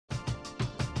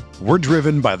We're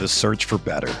driven by the search for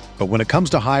better. But when it comes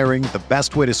to hiring, the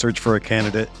best way to search for a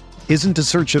candidate isn't to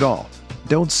search at all.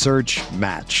 Don't search,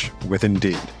 match with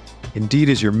Indeed. Indeed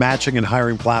is your matching and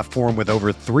hiring platform with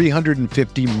over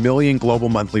 350 million global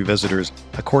monthly visitors,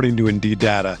 according to Indeed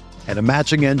data, and a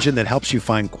matching engine that helps you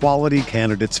find quality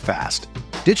candidates fast.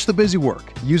 Ditch the busy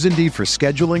work. Use Indeed for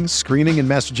scheduling, screening, and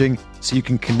messaging so you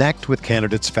can connect with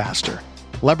candidates faster.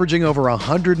 Leveraging over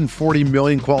 140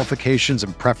 million qualifications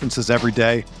and preferences every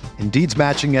day, Indeed's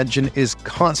matching engine is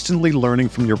constantly learning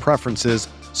from your preferences,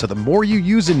 so the more you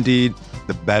use Indeed,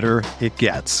 the better it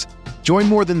gets. Join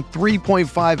more than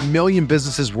 3.5 million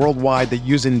businesses worldwide that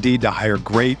use Indeed to hire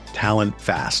great talent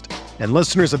fast. And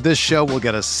listeners of this show will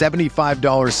get a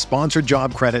 $75 sponsored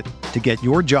job credit to get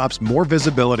your jobs more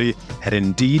visibility at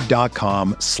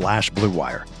Indeed.com/Blue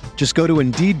Wire. Just go to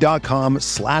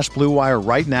Indeed.com/Blue Wire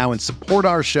right now and support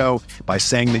our show by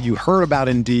saying that you heard about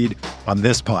Indeed on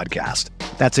this podcast.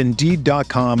 That's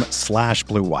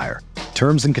Indeed.com/Blue Wire.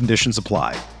 Terms and conditions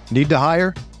apply. Need to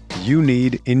hire? You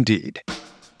need Indeed.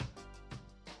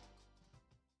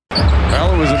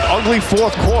 Well, it was an ugly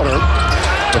fourth quarter.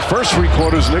 The first three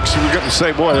quarters, Knicks, you were going to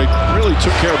say, boy, they really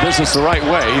took care of business the right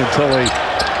way until they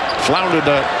floundered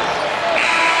that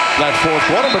fourth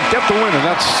quarter, but get the win, and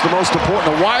that's the most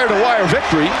important. A wire-to-wire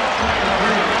victory.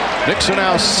 Knicks are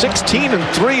now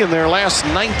 16-3 in their last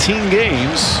 19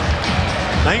 games.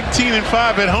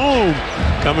 19-5 at home.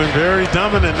 Coming very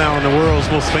dominant now in the world's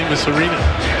most famous arena.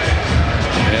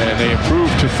 And they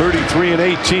improved to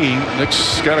 33-18.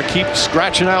 Knicks got to keep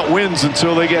scratching out wins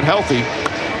until they get healthy.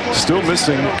 Still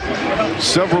missing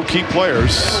several key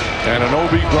players.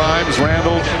 Anunoby, Grimes,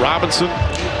 Randall, Robinson.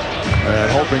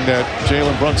 And hoping that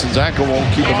Jalen Brunson's ankle won't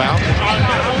keep him out.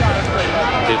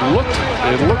 It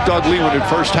looked ugly when it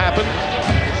first happened.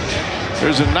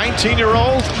 There's a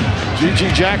 19-year-old,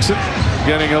 G.G. Jackson,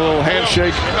 getting a little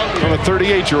handshake from a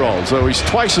 38-year-old. So he's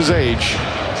twice his age.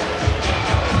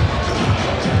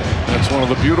 That's one of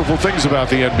the beautiful things about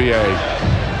the NBA.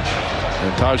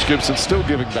 And Taj Gibson still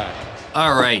giving back.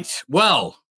 All right.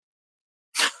 Well,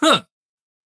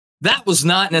 that was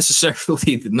not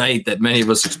necessarily the night that many of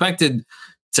us expected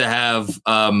to have.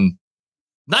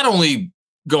 Not only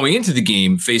going into the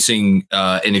game facing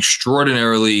an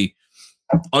extraordinarily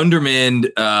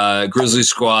undermanned Grizzlies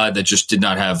squad that just did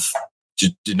not have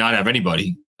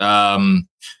anybody.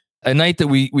 A night that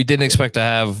we didn't expect to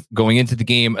have going into the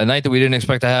game. A night that we didn't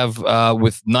expect to have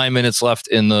with 9 minutes left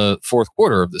in the fourth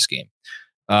quarter of this game,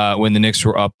 when the Knicks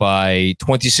were up by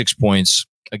 26 points.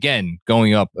 Again,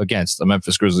 going up against a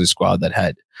Memphis Grizzlies squad that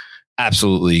had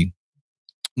absolutely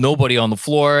nobody on the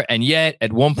floor. And yet,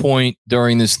 at one point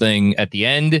during this thing, at the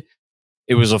end,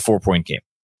 it was a 4-point game.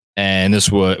 And this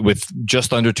was with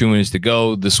just under 2 minutes to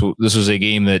go. This was a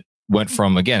game that went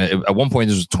from, again, at one point,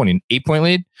 this was a 28-point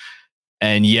lead.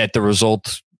 And yet the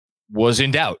result was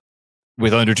in doubt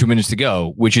with under 2 minutes to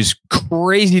go, which is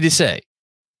crazy to say.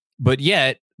 But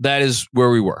yet, that is where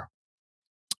we were.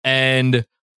 And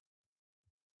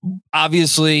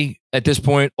obviously, at this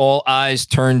point, all eyes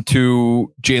turned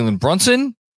to Jalen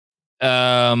Brunson,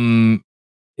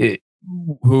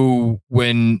 who,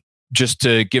 just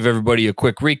to give everybody a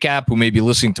quick recap, who may be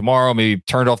listening tomorrow, maybe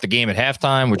turned off the game at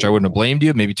halftime, which I wouldn't have blamed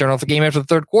you. Maybe turned off the game after the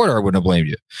third quarter, I wouldn't have blamed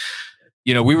you.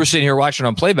 You know, we were sitting here watching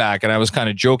on playback, and I was kind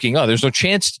of joking, there's no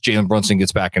chance Jalen Brunson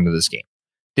gets back into this game.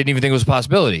 Didn't even think it was a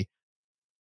possibility.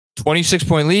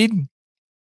 26-point lead.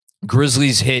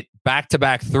 Grizzlies hit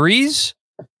back-to-back threes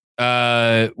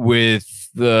with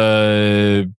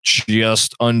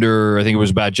just under, I think it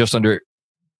was about just under.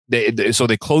 So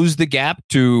they closed the gap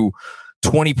to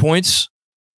 20 points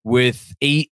with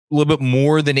a little bit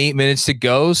more than 8 minutes to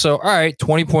go. So, all right,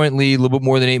 20-point lead, a little bit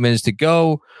more than 8 minutes to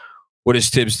go. What does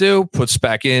Tibbs do? Puts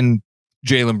back in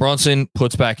Jalen Brunson,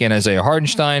 puts back in Isaiah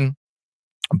Hartenstein,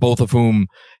 both of whom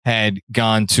had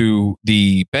gone to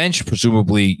the bench.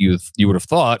 Presumably, you would have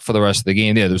thought for the rest of the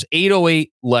game. There was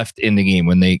 8:08 left in the game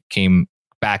when they came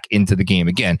back into the game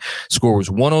again. Score was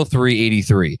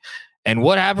 103-83. And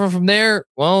what happened from there?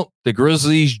 Well, the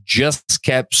Grizzlies just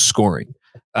kept scoring.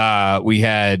 We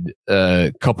had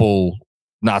a couple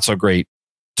not so great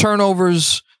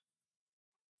turnovers,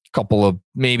 a couple of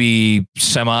maybe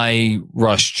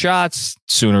semi-rushed shots.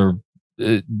 Sooner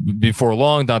before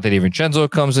long, Dante DiVincenzo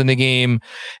comes in the game.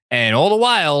 And all the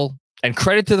while, and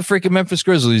credit to the freaking Memphis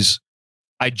Grizzlies,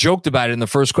 I joked about it in the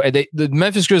first quarter. The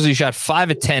Memphis Grizzlies shot 5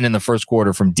 of 10 in the first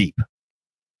quarter from deep.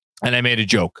 And I made a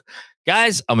joke.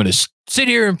 Guys, I'm going to sit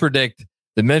here and predict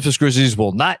the Memphis Grizzlies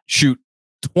will not shoot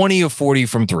 20 of 40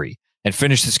 from three and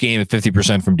finish this game at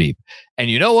 50% from deep. And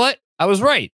you know what? I was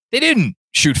right. They didn't.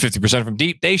 shoot 50% from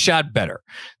deep. They shot better.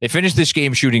 They finished this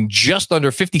game shooting just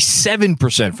under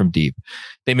 57% from deep.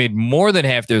 They made more than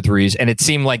half their threes, and it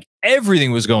seemed like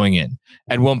everything was going in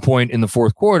at one point in the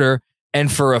fourth quarter.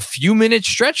 And for a few minute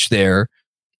stretch there,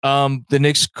 the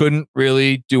Knicks couldn't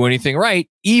really do anything right,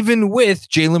 even with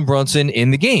Jalen Brunson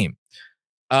in the game.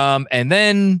 And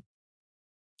then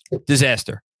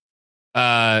disaster.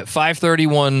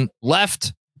 5:31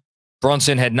 left.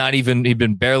 Brunson he'd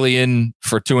been barely in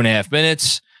for 2.5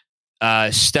 minutes.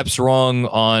 Steps wrong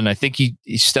on, I think he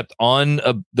stepped on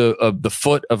the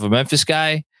foot of a Memphis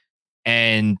guy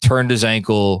and turned his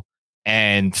ankle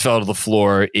and fell to the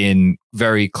floor in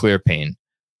very clear pain.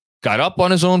 Got up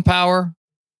on his own power,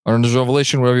 or on his own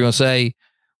volition, whatever you want to say,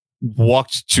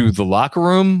 walked to the locker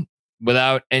room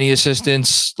without any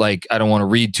assistance. Like, I don't want to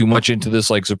read too much into this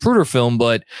like Zapruder film,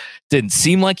 but didn't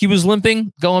seem like he was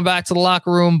limping going back to the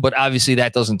locker room. But obviously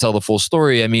that doesn't tell the full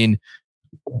story. I mean,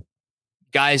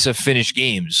 guys have finished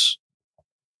games.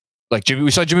 Like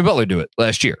we saw Jimmy Butler do it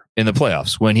last year in the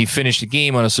playoffs when he finished the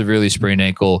game on a severely sprained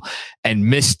ankle and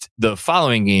missed the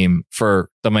following game for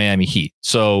the Miami Heat.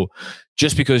 So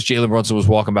just because Jalen Brunson was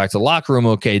walking back to the locker room,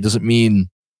 okay, doesn't mean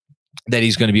that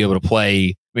he's going to be able to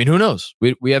play. I mean, who knows?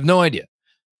 We have no idea.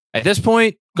 At this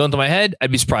point, going to my head,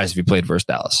 I'd be surprised if he played versus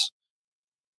Dallas.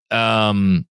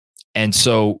 And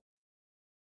so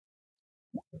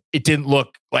it didn't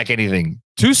look like anything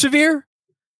too severe.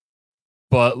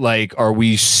 But, like, are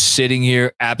we sitting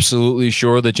here absolutely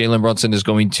sure that Jalen Brunson is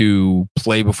going to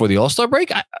play before the All-Star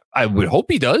break? I would hope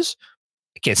he does.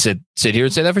 I can't sit here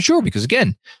and say that for sure because,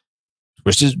 again,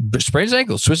 sprained his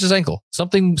ankle, switched his ankle.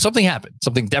 Something happened.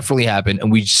 Something definitely happened,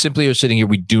 and we simply are sitting here.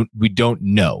 We don't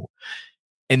know.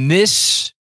 And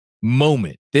this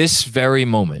moment, this very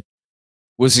moment,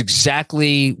 was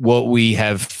exactly what we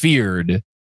have feared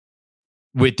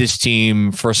with this team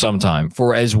for some time,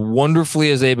 for as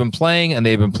wonderfully as they've been playing, and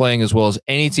they've been playing as well as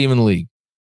any team in the league.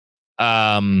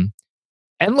 And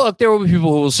look, there will be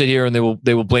people who will sit here and they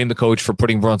will blame the coach for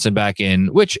putting Brunson back in,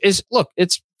 which is, look,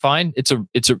 it's fine. It's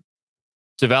a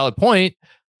valid point,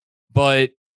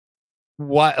 but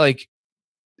why? Like,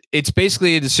 it's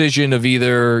basically a decision of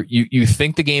either you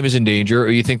think the game is in danger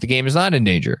or you think the game is not in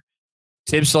danger.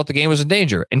 Tibbs thought the game was in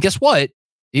danger, and guess what?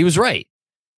 He was right.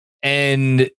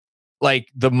 And like,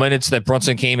 the minutes that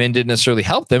Brunson came in didn't necessarily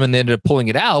help them, and they ended up pulling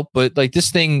it out. But like,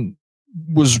 this thing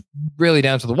was really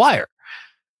down to the wire.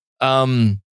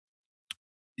 But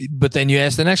then you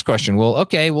ask the next question. Well,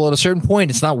 okay, well, at a certain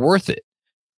point, it's not worth it.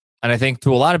 And I think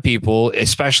to a lot of people,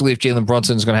 especially if Jalen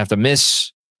Brunson is going to have to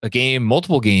miss a game,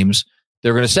 multiple games,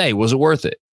 they're going to say, was it worth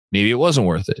it? Maybe it wasn't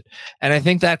worth it. And I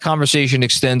think that conversation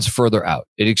extends further out.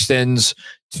 It extends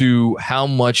to how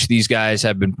much these guys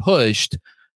have been pushed.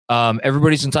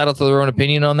 Everybody's entitled to their own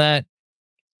opinion on that.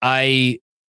 I'm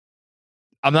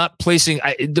not placing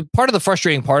the part of the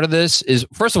frustrating part of this is,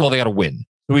 first of all, they got to win.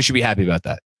 We should be happy about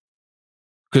that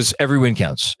because every win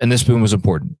counts, and this win was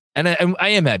important. And I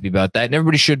am happy about that. And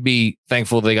everybody should be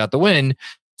thankful they got the win.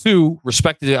 2,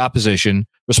 respect the opposition,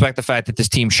 respect the fact that this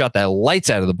team shot that lights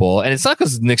out of the ball. And it's not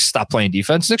because the Knicks stopped playing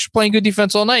defense. Knicks were playing good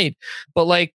defense all night. But,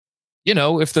 like, you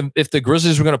know, if the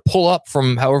Grizzlies were going to pull up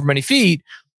from however many feet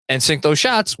and sink those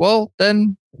shots, well,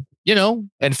 then, you know,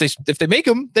 and if they make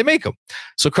them, they make them.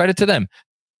 So credit to them.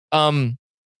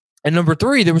 And number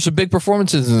 3, there were some big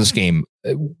performances in this game.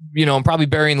 You know, I'm probably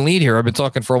burying the lead here. I've been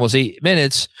talking for almost 8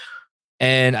 minutes,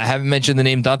 and I haven't mentioned the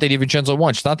name Dante DiVincenzo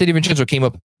once. Dante DiVincenzo came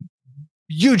up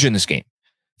huge in this game.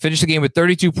 Finished the game with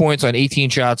 32 points on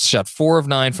 18 shots, shot 4 of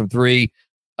 9 from 3,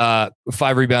 5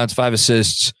 rebounds, 5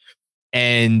 assists,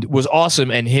 and was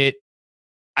awesome and hit.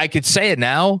 I could say it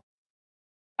now.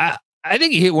 I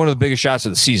think he hit one of the biggest shots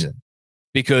of the season,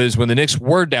 because when the Knicks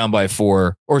were up by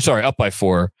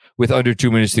 4 with under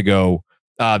 2 minutes to go,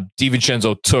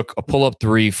 DiVincenzo took a pull-up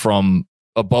 3 from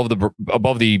above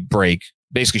the break,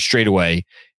 basically straight away,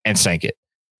 and sank it.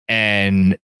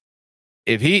 And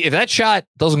if that shot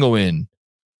doesn't go in,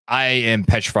 I am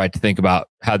petrified to think about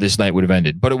how this night would have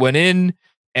ended. But it went in,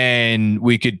 and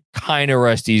we could kind of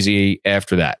rest easy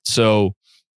after that. So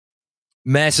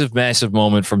massive, massive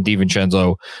moment from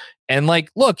DiVincenzo. And, like,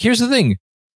 look, here's the thing.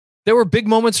 There were big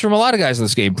moments from a lot of guys in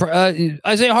this game.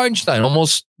 Isaiah Hartenstein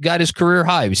almost got his career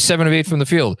high. He was 7 of 8 from the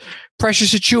field.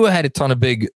 Precious Achiuwa had a ton of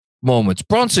big moments.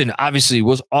 Brunson obviously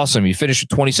was awesome. He finished with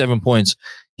 27 points.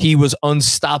 He was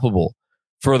unstoppable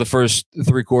for the first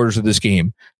 3 quarters of this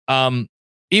game.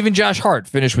 Even Josh Hart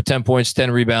finished with 10 points, 10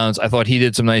 rebounds. I thought he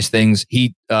did some nice things.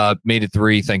 He made it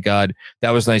 3, thank God.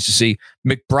 That was nice to see.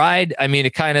 McBride, I mean,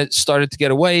 it kind of started to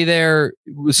get away there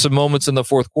with some moments in the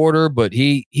fourth quarter, but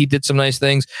he did some nice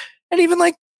things. And even,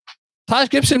 like, Taj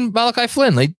Gibson, Malachi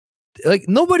Flynn, like, like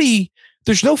nobody.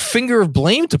 There's no finger of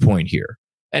blame to point here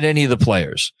at any of the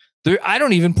players. I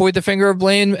don't even point the finger of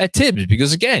blame at Tibbs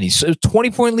because, again, he's a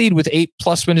 20-point lead with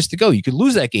 8+ minutes to go. You could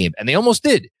lose that game, and they almost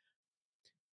did.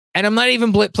 And I'm not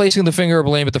even placing the finger of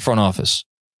blame at the front office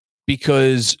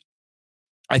because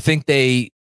I think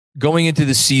going into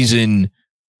the season,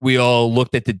 we all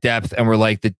looked at the depth and we're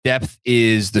like, the depth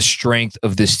is the strength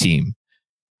of this team.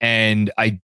 And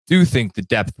I do think the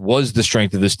depth was the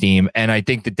strength of this team. And I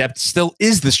think the depth still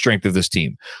is the strength of this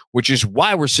team, which is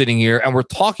why we're sitting here and we're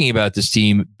talking about this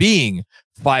team being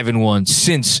 5-1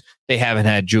 since they haven't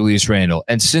had Julius Randle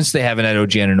and since they haven't had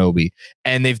OG Anunoby.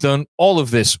 And they've done all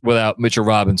of this without Mitchell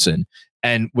Robinson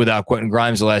and without Quentin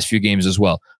Grimes the last few games as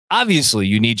well. Obviously,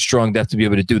 you need strong depth to be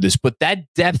able to do this, but that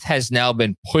depth has now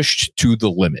been pushed to the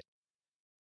limit.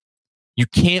 You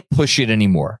can't push it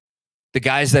anymore. The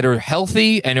guys that are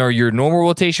healthy and are your normal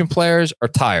rotation players are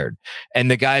tired. And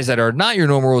the guys that are not your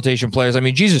normal rotation players, I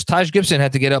mean, Jesus, Taj Gibson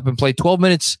had to get up and play 12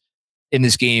 minutes in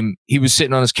this game. He was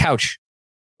sitting on his couch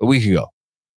a week ago.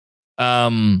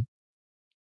 And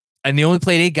they only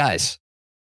played 8 guys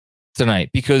tonight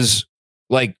because,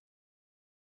 like,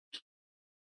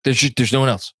 there's no one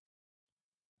else.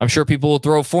 I'm sure people will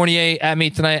throw Fournier at me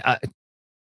tonight.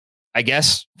 I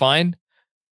guess, fine.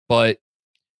 But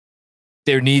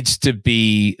there needs to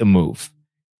be a move.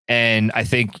 And I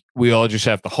think we all just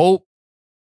have to hope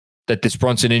that this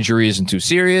Brunson injury isn't too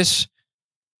serious.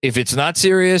 If it's not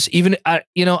serious, even,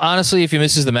 honestly, if he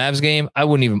misses the Mavs game,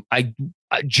 I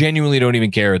genuinely don't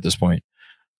even care at this point.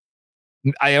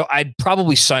 I'd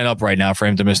probably sign up right now for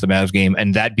him to miss the Mavs game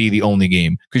and that be the only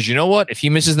game. Because you know what? If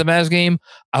he misses the Mavs game,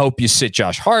 I hope you sit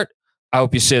Josh Hart. I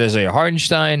hope you sit Isaiah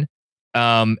Hartenstein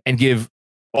and give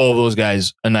all of those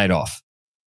guys a night off.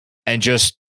 And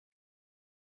just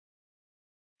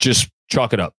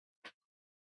chalk it up.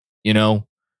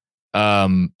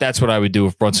 That's what I would do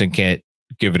if Brunson can't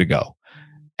give it a go.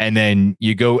 And then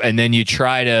you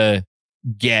try to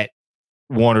get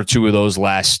 1 or 2 of those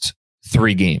last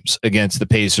 3 games against the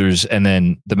Pacers and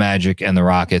then the Magic and the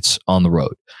Rockets on the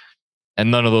road. And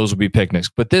none of those will be picnics.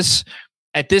 But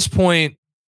at this point,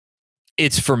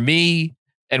 it's for me,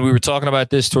 and we were talking about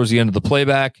this towards the end of the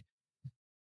playback,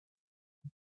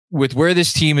 with where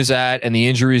this team is at and the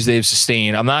injuries they've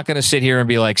sustained, I'm not going to sit here and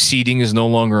be like seeding is no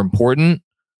longer important,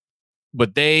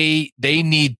 but they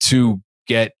need to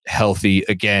get healthy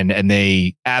again. And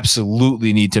they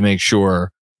absolutely need to make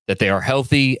sure that they are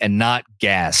healthy and not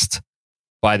gassed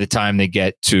by the time they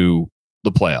get to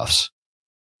the playoffs,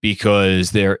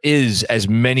 because there is, as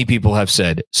many people have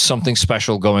said, something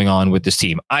special going on with this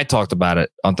team. I talked about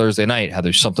it on Thursday night, how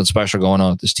there's something special going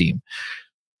on with this team.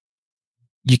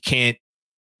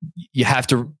 You have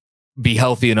to be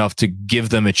healthy enough to give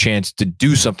them a chance to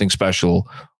do something special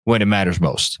when it matters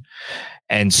most.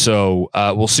 And so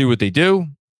we'll see what they do.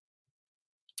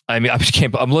 I mean,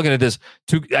 I'm looking at this.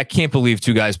 I can't believe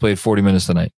 2 guys played 40 minutes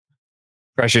tonight.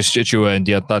 Precious Chichua and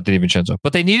Dante DiVincenzo.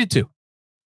 But they needed to.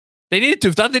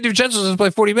 If Dante DiVincenzo doesn't play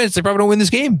 40 minutes, they probably don't win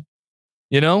this game.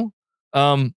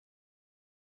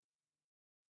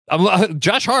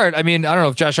 Josh Hart, I mean, I don't know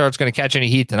if Josh Hart's going to catch any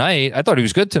heat tonight. I thought he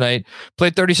was good tonight.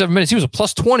 Played 37 minutes. He was a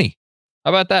plus 20.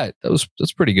 How about that?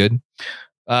 That's pretty good.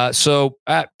 So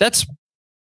that's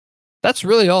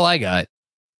really all I got.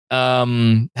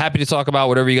 Happy to talk about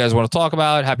whatever you guys want to talk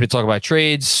about. Happy to talk about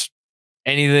trades,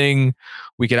 anything.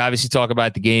 We could obviously talk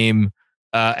about the game.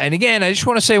 And again, I just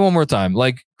want to say one more time,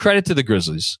 like, credit to the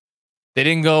Grizzlies. They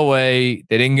didn't go away.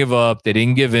 They didn't give up. They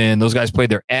didn't give in. Those guys played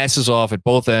their asses off at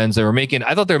both ends. I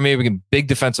thought they were making big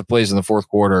defensive plays in the fourth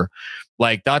quarter.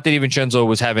 Like, Dante DiVincenzo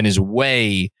was having his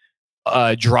way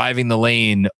driving the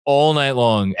lane all night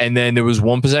long. And then there was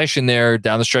one possession there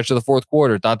down the stretch of the fourth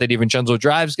quarter. Dante DiVincenzo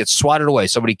drives, gets swatted away.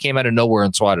 Somebody came out of nowhere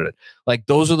and swatted it. Like,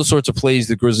 those are the sorts of plays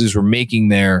the Grizzlies were making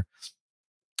there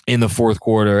in the fourth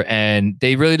quarter. And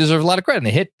they really deserve a lot of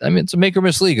credit. And it's a make or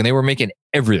miss league, and they were making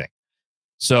everything.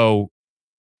 So,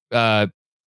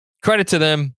 credit to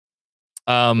them.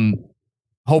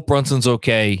 Hope Brunson's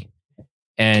okay.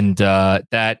 And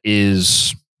that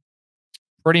is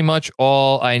pretty much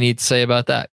all I need to say about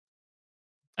that.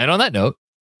 And on that note,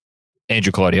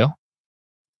 Andrew Claudio.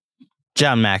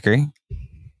 John Macri.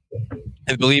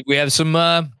 I believe we have some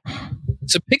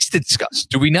picks to discuss.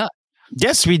 Do we not?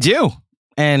 Yes, we do.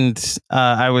 And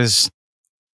I was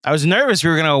nervous we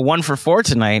were going to go 1 for 4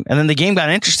 tonight, and then the game got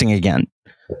interesting again.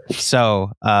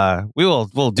 So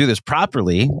we'll do this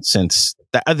properly, since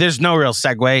there's no real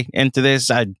segue into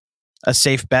this. A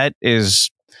safe bet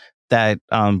is that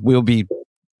we'll be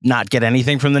not get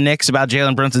anything from the Knicks about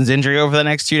Jalen Brunson's injury over the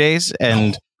next 2 days,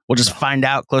 and We'll just find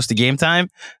out close to game time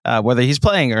whether he's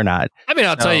playing or not. I mean,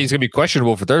 I'll tell you, he's going to be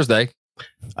questionable for Thursday.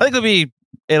 I think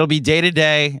it'll be day to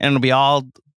day, and it'll be all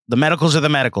the medicals are the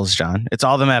medicals, John. It's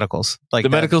all the medicals. Like the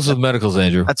medicals are the medicals,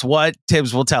 Andrew. That's what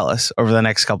Tibbs will tell us over the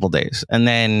next couple of days, and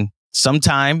then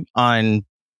sometime on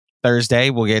Thursday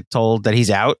we'll get told that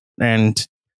he's out, and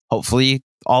hopefully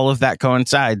all of that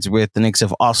coincides with the Knicks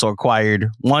have also acquired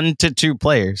 1 to 2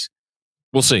 players.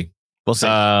 We'll see. Go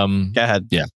ahead.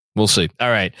 Yeah. We'll see. All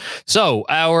right. So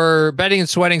our betting and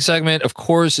sweating segment, of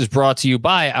course, is brought to you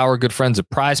by our good friends at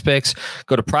PrizePicks.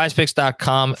 Go to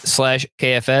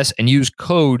prizepicks.com/KFS and use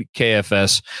code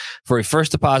KFS for a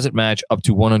first deposit match up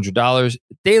to $100.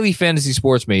 Daily fantasy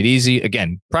sports made easy.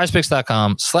 Again,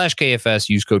 prizepicks.com/KFS.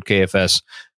 Use code KFS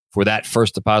for that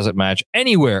first deposit match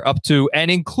anywhere up to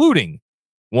and including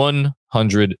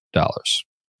 $100.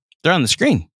 They're on the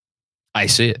screen. I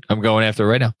see it. I'm going after it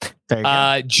right now.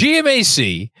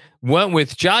 GMAC went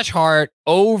with Josh Hart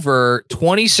over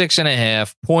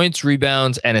 26.5 points,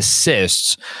 rebounds, and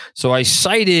assists. So I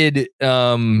cited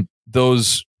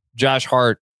those Josh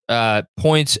Hart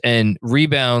points and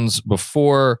rebounds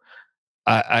before.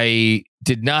 I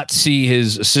did not see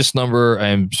his assist number.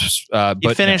 He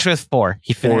finished with 4.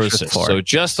 He finished with 4. So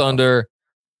just under. It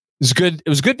was good. It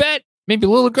was a good bet. Maybe a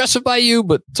little aggressive by you,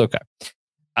 but it's okay.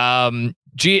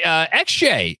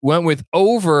 XJ went with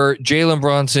over Jalen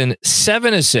Brunson,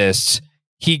 7 assists.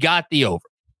 He got the over.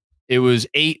 It was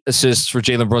 8 assists for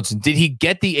Jalen Brunson. Did he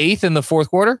get the 8th in the fourth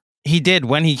quarter? He did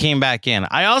when he came back in.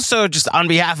 I also, just on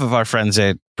behalf of our friends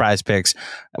at PrizePicks,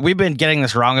 we've been getting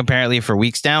this wrong apparently for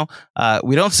weeks now.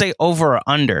 We don't say over or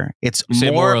under. It's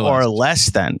more or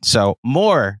less than. So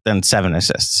more than 7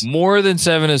 assists. More than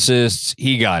 7 assists.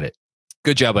 He got it.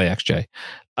 Good job by XJ.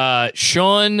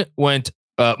 Sean went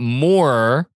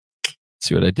more. Let's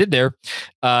see what I did there.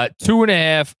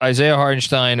 2.5 Isaiah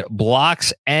Hartenstein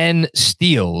blocks and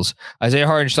steals. Isaiah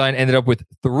Hartenstein ended up with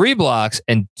 3 blocks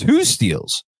and 2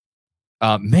 steals.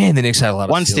 Man, the Knicks had a lot of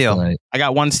 1 steal. Tonight. I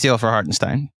got 1 steal for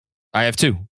Hartenstein. I have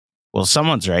 2. Well,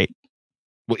 someone's right.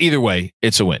 Well, either way,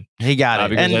 it's a win. He got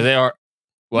it. Because Isaiah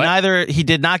he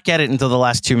did not get it until the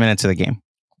last 2 minutes of the game.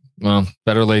 Well,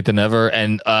 better late than never.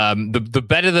 And the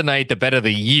bet of the night, the bet of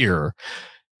the year,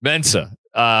 Mensa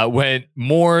went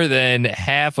more than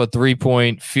half a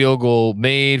 3-point field goal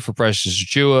made for Precious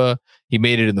Achiuwa. He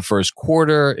made it in the first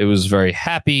quarter. It was very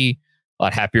happy, a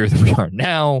lot happier than we are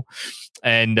now.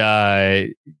 And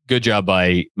good job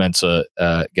by Mensa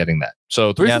getting that.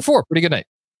 So 3 for 4, pretty good night.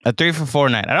 A 3 for 4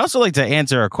 night. I'd also like to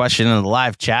answer a question in the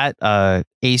live chat.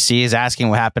 AC is asking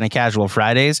what happened to Casual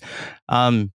Fridays.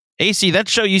 AC, that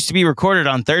show used to be recorded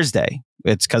on Thursday.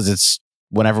 It's because it's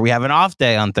whenever we have an off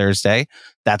day on Thursday,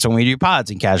 that's when we do pods,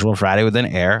 and Casual Friday would then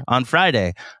air on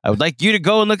Friday. I would like you to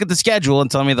go and look at the schedule and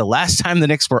tell me the last time the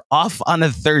Knicks were off on a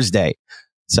Thursday.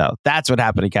 So that's what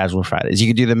happened to Casual Fridays. You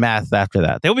can do the math after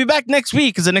that. They'll be back next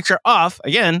week because the Knicks are off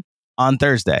again on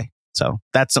Thursday. So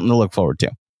that's something to look forward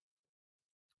to.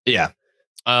 Yeah.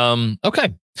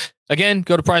 Okay. Again,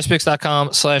 go to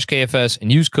prizepicks.com/KFS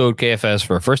and use code KFS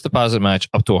for a first deposit match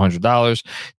up to $100.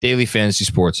 Daily fantasy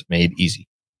sports made easy.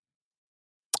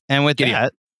 And with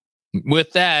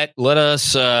that, let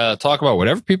us talk about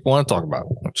whatever people want to talk about.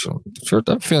 So,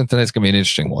 I'm feeling tonight's going to be an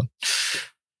interesting one.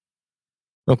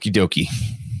 Okie dokie.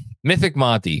 Mythic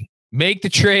Monty. Make the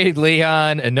trade,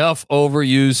 Leon. Enough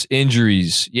overuse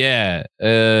injuries. Yeah.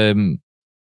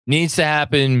 Needs to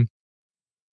happen.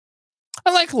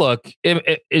 Look,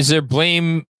 is there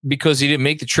blame because he didn't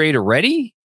make the trade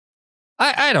already?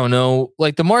 I don't know.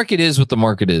 Like, the market is what the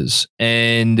market is,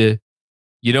 and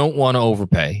you don't want to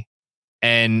overpay.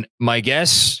 And my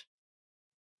guess,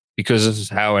 because this is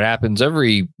how it happens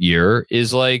every year,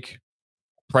 is like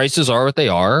prices are what they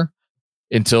are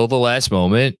until the last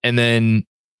moment, and then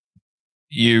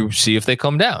you see if they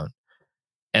come down.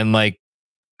 And like,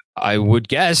 I would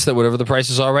guess that whatever the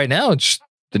prices are right now, it's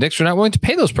the Knicks are not willing to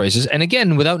pay those prices. And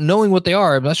again, without knowing what they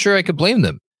are, I'm not sure I could blame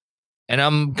them. And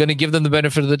I'm going to give them the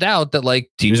benefit of the doubt that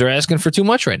like teams are asking for too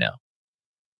much right now.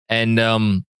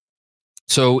 And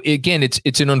so again,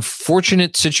 it's an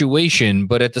unfortunate situation,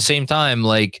 but at the same time,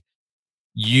 like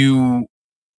you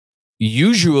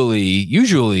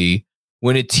usually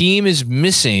when a team is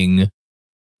missing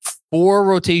 4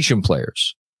 rotation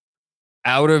players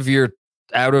out of your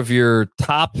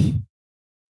top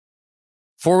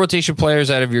 4 rotation players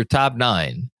out of your top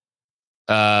 9.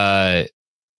 And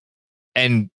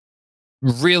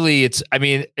really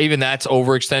even that's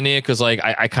overextending it. Cause like,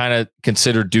 I kind of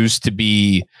consider Deuce to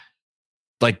be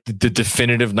like the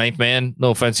definitive ninth man.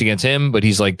 No offense against him, but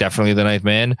he's like definitely the ninth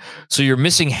man. So you're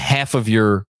missing half of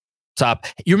your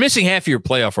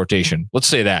playoff rotation. Let's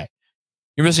say that.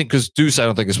 You're missing because Deuce, I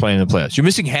don't think, is playing in the playoffs. You're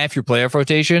missing half your playoff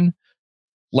rotation.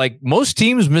 Like most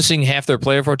teams missing half their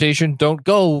playoff rotation don't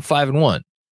go 5-1.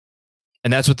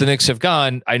 And that's what the Knicks have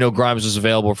gone. I know Grimes is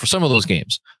available for some of those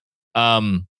games.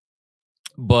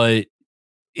 But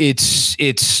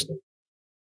it's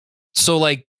so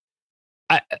like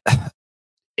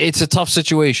it's a tough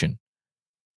situation.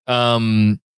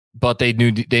 But they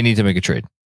need to make a trade.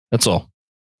 That's all.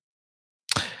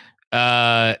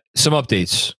 Some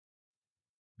updates.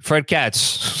 Fred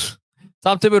Katz.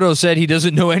 Tom Thibodeau said he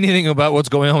doesn't know anything about what's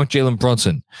going on with Jalen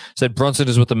Brunson. Said Brunson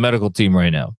is with the medical team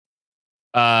right now.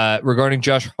 Regarding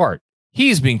Josh Hart,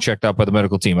 he's being checked out by the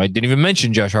medical team. I didn't even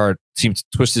mention Josh Hart seemed to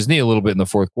twist his knee a little bit in the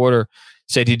fourth quarter.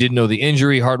 Said he didn't know the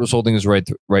injury. Hart was holding his right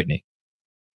knee.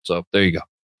 So there you go.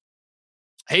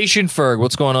 Haitian Ferg,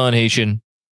 what's going on, Haitian?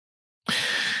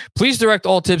 Please direct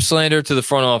all tip slander to the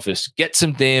front office. Get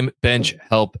some damn bench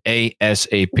help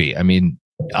ASAP. I mean,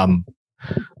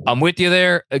 I'm with you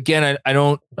there. Again, I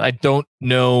don't know. I don't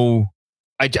know.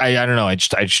 I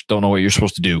just don't know what you're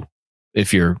supposed to do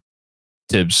if you're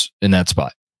Tibbs in that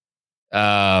spot.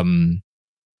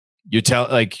 You tell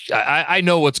I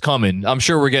know what's coming. I'm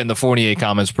sure we're getting the 48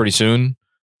 comments pretty soon.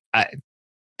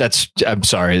 I'm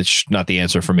sorry, it's not the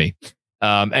answer for me.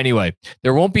 Anyway,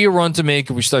 there won't be a run to make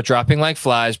if we start dropping like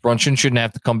flies. Brunson shouldn't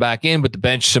have to come back in, but the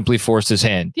bench simply forced his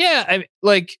hand. Yeah,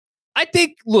 I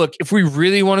think, look, if we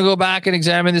really want to go back and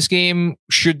examine this game,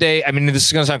 should they? I mean, this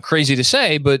is going to sound crazy to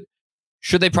say, but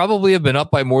should they probably have been up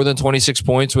by more than 26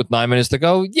 points with 9 minutes to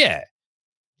go? Yeah.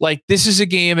 Like, this is a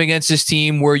game against this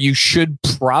team where you should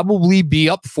probably be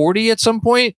up 40 at some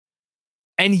point.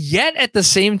 And yet, at the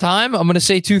same time, I'm going to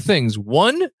say two things.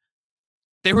 One,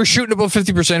 they were shooting above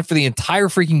 50% for the entire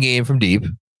freaking game from deep.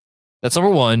 That's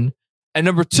number one. And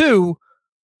number two,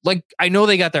 like, I know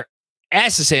they got their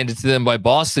asses handed to them by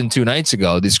Boston 2 nights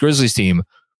ago, this Grizzlies team,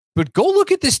 but go look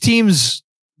at this team's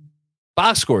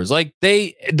box scores. Like,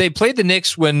 they played the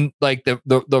Knicks when, like,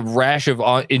 the rash of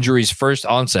injuries first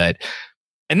onset.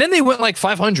 And then they went like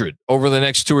 500 over the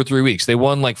next 2 or 3 weeks. They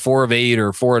won like 4 of 8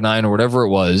 or 4 of 9 or whatever it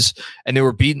was. And they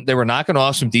were knocking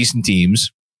off some decent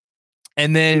teams.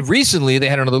 And then recently they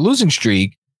had another losing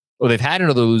streak, or they've had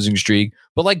another losing streak.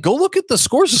 But like, go look at the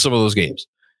scores of some of those games.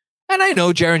 And I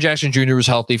know Jaren Jackson Jr. was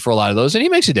healthy for a lot of those, and he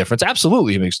makes a difference.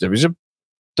 Absolutely, he makes a difference. He's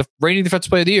the reigning defensive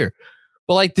player of the year.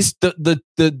 But like this,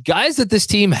 the guys that this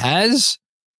team has,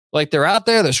 like, they're out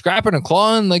there, they're scrapping and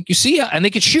clawing, like, you see, and they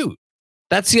could shoot.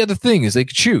 That's the other thing, is they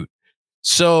could shoot.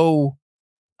 So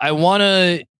I want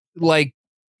to, like,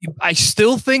 I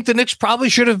still think the Knicks probably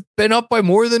should have been up by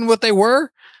more than what they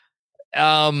were.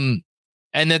 And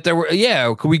that there were,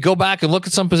 could we go back and look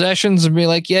at some possessions and be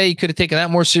like, yeah, you could have taken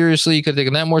that more seriously. You could have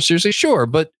taken that more seriously. Sure.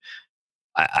 But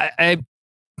I'm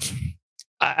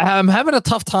having a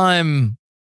tough time.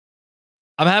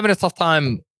 I'm having a tough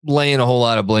time laying a whole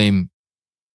lot of blame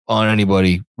on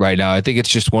anybody right now. I think it's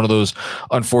just one of those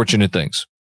unfortunate things.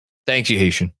 Thanks, you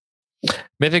Haitian.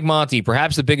 Mythic Monty,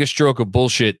 perhaps the biggest stroke of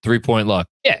bullshit 3-point luck.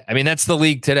 Yeah. I mean, that's the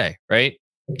league today, right?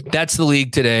 That's the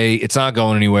league today. It's not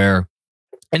going anywhere.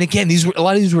 And again, a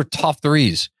lot of these were tough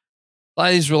threes. A lot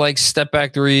of these were like step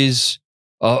back threes,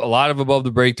 a lot of above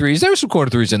the break threes. There were some corner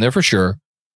threes in there for sure,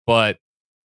 but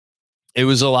it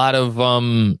was a lot of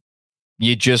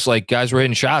you just, like, guys were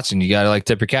hitting shots and you got to, like,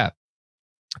 tip your cap.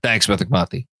 Thanks, Mythic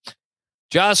Monty.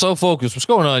 Ja, so focused. What's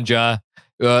going on, Ja?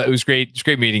 It was great. It was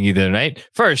great meeting you the other night.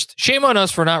 First, shame on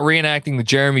us for not reenacting the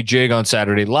Jeremy jig on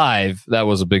Saturday live. That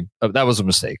was a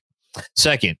mistake.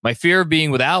 Second, my fear of being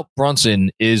without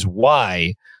Brunson is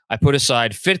why I put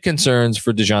aside fit concerns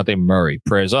for DeJounte Murray.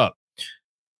 Prayers up.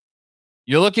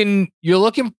 You're looking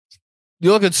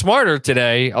smarter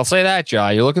today. I'll say that, Ja.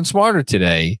 You're looking smarter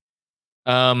today.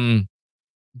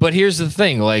 But here's the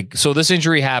thing, like, so this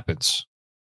injury happens.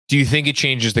 Do you think it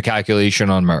changes the calculation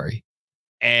on Murray?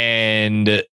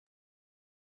 And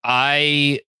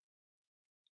I'm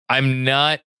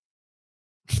not.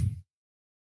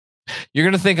 You're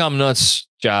going to think I'm nuts,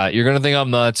 Ja. You're going to think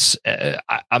I'm nuts.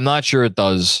 I'm not sure it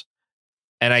does.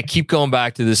 And I keep going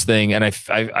back to this thing, and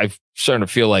I'm starting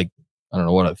to feel like, I don't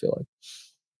know what I feel like.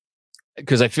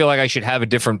 Because I feel like I should have a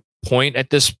different point at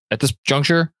this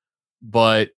juncture.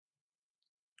 But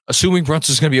assuming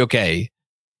Brunson's going to be okay,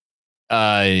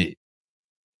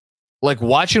 like,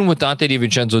 watching what Dante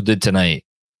DiVincenzo did tonight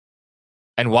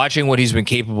and watching what he's been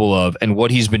capable of and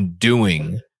what he's been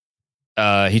doing,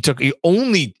 he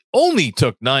only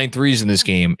took 9 threes in this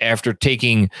game after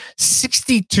taking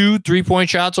 62 3-point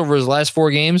shots over his last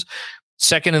 4 games,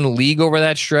 second in the league over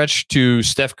that stretch to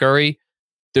Steph Curry.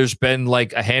 There's been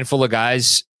like a handful of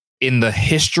guys in the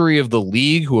history of the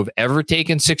league who have ever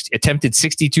taken attempted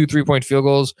 62 3-point field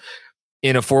goals.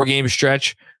 in a 4-game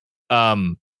stretch.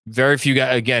 Very few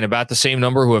guys, again, about the same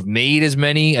number who have made as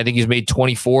many. I think he's made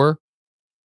 24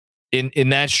 in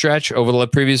that stretch over the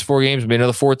previous 4 games. Made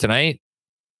another 4 tonight.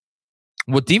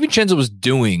 What DiVincenzo was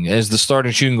doing as the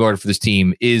starting shooting guard for this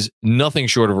team is nothing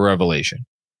short of a revelation.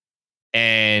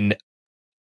 And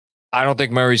I don't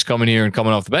think Murray's coming here and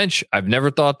coming off the bench. I've never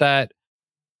thought that.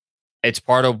 It's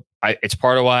part of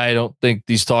why I don't think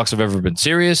these talks have ever been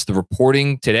serious. The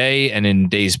reporting today and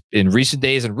in recent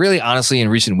days, and really honestly in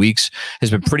recent weeks, has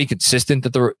been pretty consistent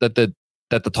that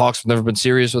the talks have never been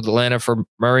serious with Atlanta for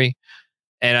Murray.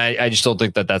 And I just don't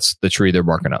think that that's the tree they're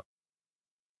barking up.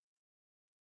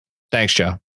 Thanks,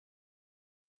 Joe.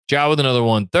 Joe with another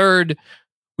one. Third,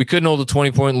 we couldn't hold a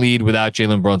 20-point lead without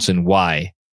Jalen Brunson.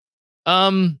 Why?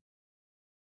 I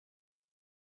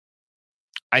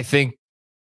think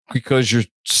because you're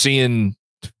seeing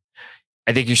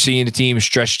the team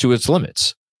stretch to its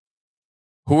limits.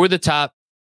 Who are the top?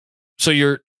 So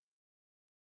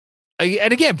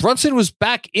and again, Brunson was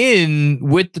back in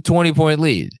with the 20-point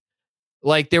lead.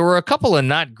 Like, there were a couple of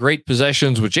not great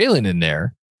possessions with Jalen in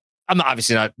there. I'm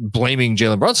obviously not blaming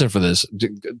Jalen Brunson for this,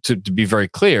 to be very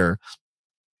clear.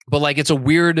 But like, it's a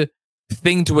weird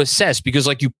thing to assess because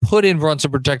like you put in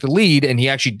Brunson to protect the lead, and he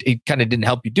kind of didn't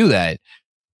help you do that.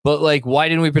 But like, why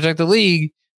didn't we protect the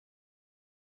league?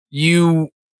 You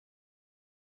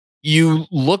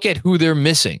look at who they're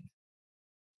missing.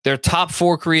 Their top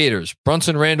 4 creators: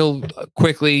 Brunson, Randall,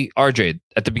 Quickly, RJ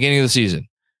at the beginning of the season.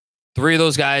 3 of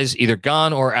those guys either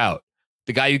gone or out.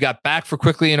 The guy you got back for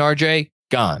Quickly and RJ,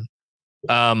 gone.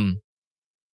 And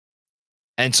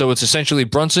so it's essentially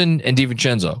Brunson and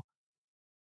DiVincenzo.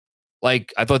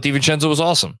 Like, I thought DiVincenzo was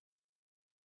awesome.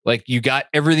 Like, you got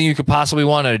everything you could possibly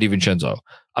want out of DiVincenzo.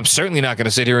 I'm certainly not going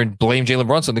to sit here and blame Jalen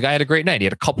Brunson. The guy had a great night. He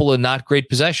had a couple of not great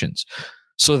possessions.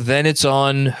 So then it's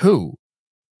on who?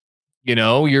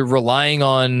 You're relying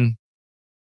on,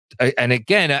 and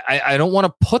again, I don't want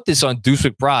to put this on Deuce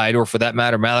McBride or for that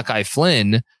matter, Malachi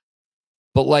Flynn,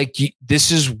 but like, this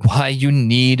is why you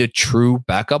need a true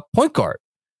backup point guard.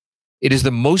 It is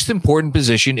the most important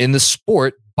position in the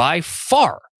sport by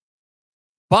far.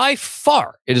 By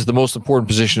far, it is the most important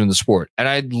position in the sport. And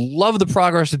I love the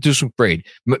progress that Deuce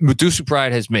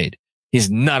McBride has made.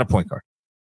 He's not a point guard.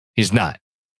 He's not.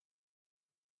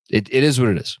 It is what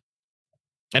it is.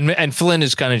 And Flynn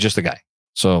is kind of just a guy.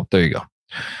 So there you go.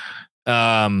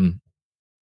 Kevin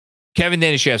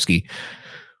Danishevsky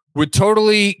would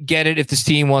totally get it if this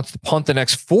team wants to punt the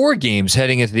next 4 games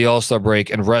heading into the All-Star break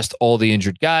and rest all the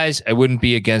injured guys. I wouldn't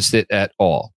be against it at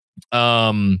all.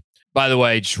 By the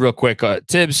way, just real quick,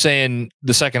 Tibbs saying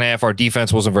the second half, our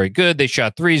defense wasn't very good. They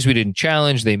shot threes. We didn't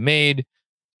challenge. They made.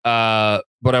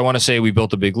 But I want to say we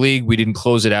built a big league. We didn't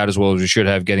close it out as well as we should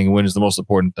have. Getting a win is the most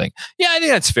important thing. Yeah, I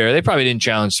think that's fair. They probably didn't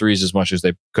challenge threes as much as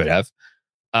they could have.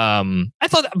 I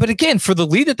thought, but again, for the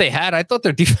lead that they had, I thought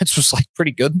their defense was like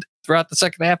pretty good throughout the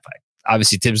second half.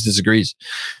 Obviously, Tibbs disagrees.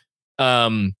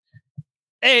 They're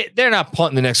not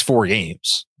punting the next 4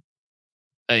 games.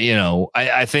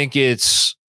 I think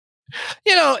it's,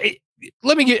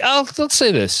 let's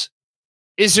say this.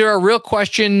 Is there a real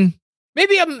question?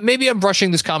 Maybe I'm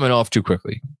brushing this comment off too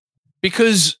quickly,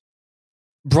 because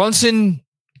Brunson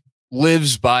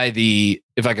lives by the,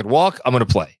 if I could walk, I'm going to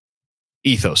play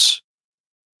ethos.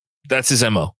 That's his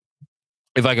MO.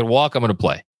 If I could walk, I'm going to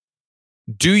play.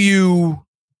 Do you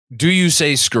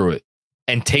say screw it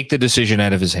and take the decision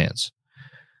out of his hands?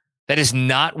 That is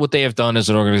not what they have done as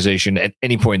an organization at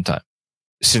any point in time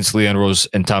since Leon Rose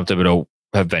and Tom Thibodeau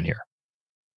have been here.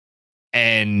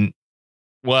 And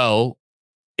well,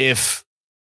 if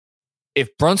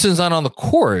Brunson's not on the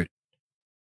court,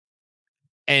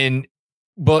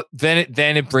 but then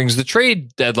it brings the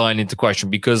trade deadline into question,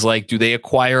 because like, do they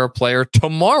acquire a player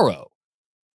tomorrow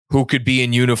who could be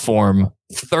in uniform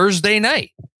Thursday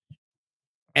night?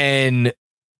 And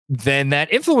then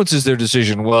that influences their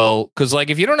decision. Well, because like,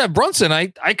 if you don't have Brunson, I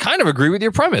kind of agree with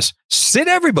your premise. Sit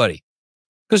everybody,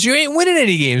 because you ain't winning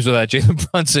any games without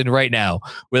Jalen Brunson right now,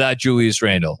 without Julius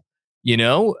Randle.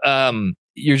 You're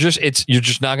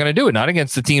just not going to do it. Not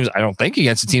against the teams. I don't think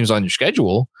against the teams on your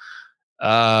schedule.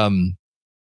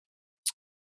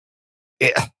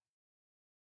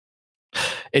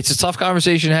 It's a tough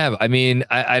conversation to have. I mean,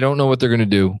 I don't know what they're going to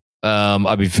do.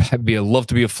 I'd love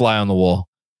to be a fly on the wall,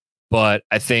 but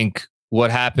I think what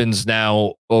happens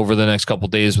now over the next couple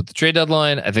of days with the trade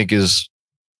deadline, I think it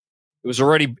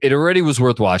already was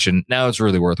worth watching. Now it's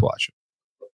really worth watching.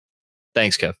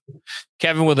 Thanks, Kev.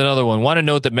 Kevin with another one. Want to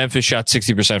note that Memphis shot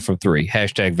 60% from 3.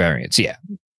 # variance. Yeah,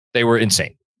 they were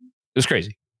insane. It was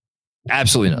crazy.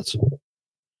 Absolutely nuts.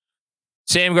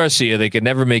 Sam Garcia, they could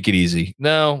never make it easy.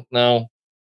 No.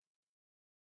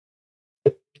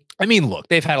 I mean, look,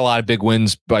 they've had a lot of big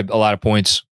wins by a lot of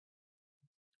points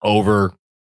over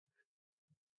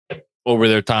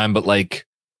their time, but like,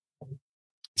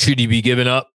 should you be giving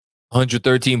up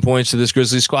 113 points to this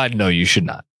Grizzlies squad? No, you should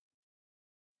not.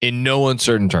 In no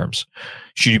uncertain terms,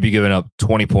 should you be giving up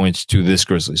 20 points to this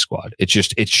Grizzlies squad? It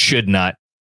should not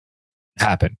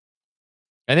happen.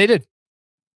 And they did.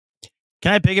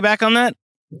 Can I piggyback on that?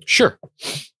 Sure.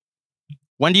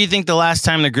 When do you think the last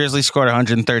time the Grizzlies scored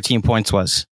 113 points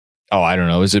was? Oh, I don't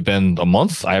know. Has it been a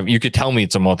month? You could tell me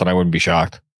it's a month and I wouldn't be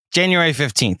shocked. January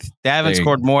 15th. They haven't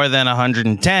scored more than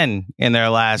 110 in their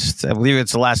last, I believe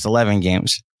it's the last 11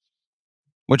 games.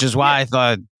 Which is why I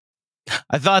thought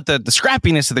that the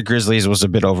scrappiness of the Grizzlies was a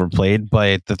bit overplayed,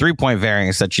 but the 3-point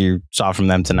variance that you saw from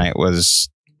them tonight was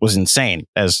insane,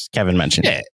 as Kevin mentioned.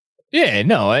 Yeah,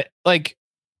 no,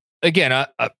 again, I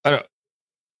don't.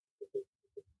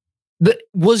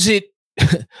 Was it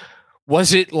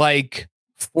like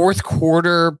fourth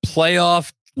quarter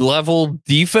playoff level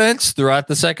defense throughout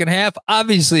the second half?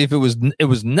 Obviously, if it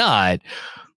was not,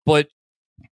 but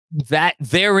that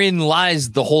therein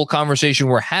lies the whole conversation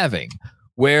we're having,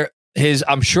 where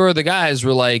I'm sure the guys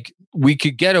were like, we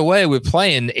could get away with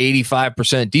playing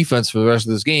 85% defense for the rest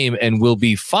of this game and we'll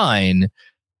be fine.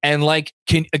 And like,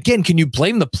 can you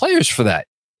blame the players for that?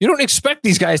 You don't expect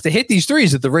these guys to hit these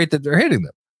threes at the rate that they're hitting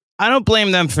them. I don't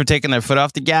blame them for taking their foot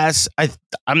off the gas.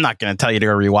 I'm not going to tell you to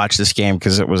go rewatch this game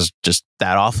because it was just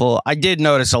that awful. I did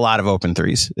notice a lot of open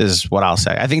threes is what I'll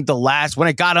say. I think when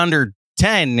it got under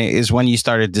 10 is when you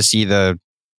started to see the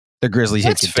Grizzlies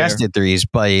hit contested threes.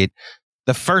 But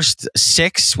the first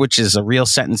 6, which is a real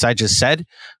sentence I just said,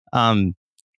 the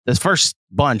first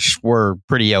bunch were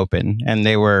pretty open and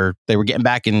they were getting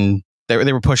back in.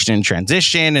 They were pushed in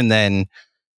transition and then,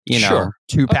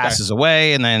 two passes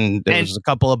away. And then there was a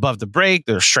couple above the break.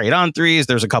 There's straight on threes.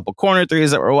 There's a couple corner threes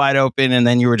that were wide open. And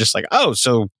then you were just like, oh,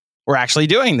 so we're actually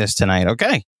doing this tonight.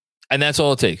 Okay. And that's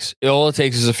all it takes. All it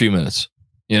takes is a few minutes,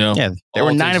 Yeah. They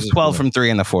were 9 of 12 from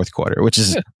 3 in the fourth quarter, which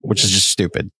is just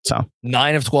stupid. So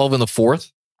 9 of 12 in the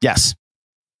fourth. Yes.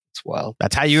 It's wild.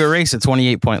 That's how you erase a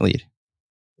 28-point lead.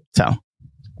 So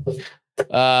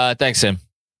thanks, Sam.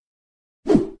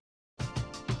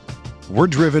 We're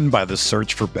driven by the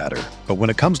search for better. But when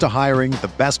it comes to hiring,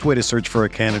 the best way to search for a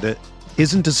candidate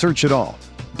isn't to search at all.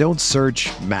 Don't search,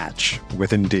 match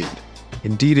with Indeed.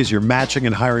 Indeed is your matching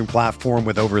and hiring platform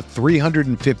with over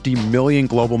 350 million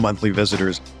global monthly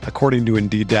visitors, according to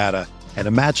Indeed data, and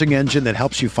a matching engine that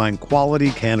helps you find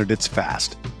quality candidates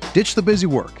fast. Ditch the busy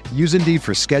work. Use Indeed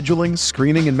for scheduling,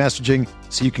 screening, and messaging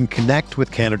so you can connect with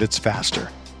candidates faster.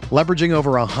 Leveraging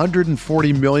over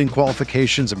 140 million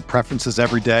qualifications and preferences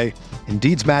every day,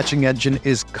 Indeed's matching engine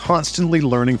is constantly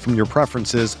learning from your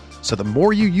preferences, so the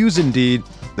more you use Indeed,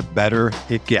 the better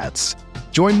it gets.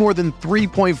 Join more than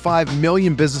 3.5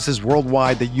 million businesses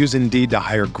worldwide that use Indeed to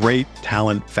hire great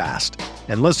talent fast.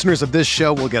 And listeners of this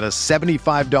show will get a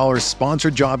 $75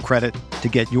 sponsored job credit to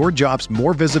get your jobs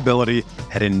more visibility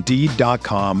at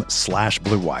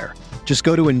Indeed.com/Blue Wire. Just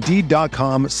go to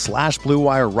Indeed.com/Blue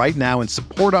Wire right now and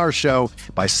support our show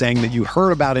by saying that you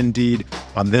heard about Indeed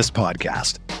on this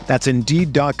podcast. That's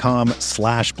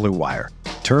Indeed.com/Blue Wire.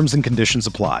 Terms and conditions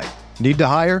apply. Need to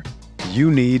hire?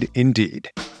 You need Indeed.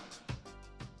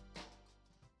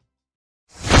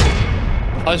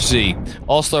 Let's see.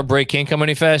 All-Star break can't come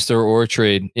any faster or a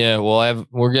trade. Yeah, well,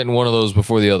 we're getting one of those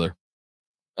before the other.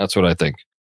 That's what I think.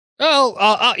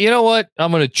 Oh, you know what?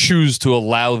 I'm going to choose to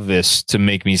allow this to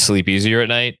make me sleep easier at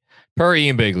night. Per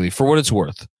Ian Begley, for what it's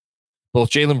worth,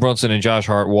 both Jalen Brunson and Josh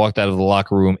Hart walked out of the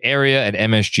locker room area at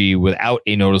MSG without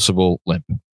a noticeable limp.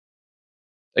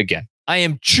 Again, I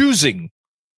am choosing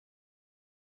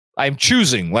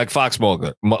like Fox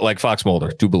Mulder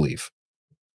to believe.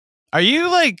 Are you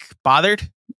bothered?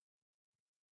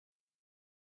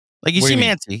 Like you seem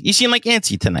antsy. You seem like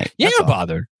antsy tonight. Yeah, you're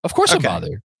bothered. Of course I'm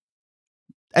bothered.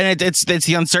 And it's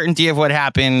the uncertainty of what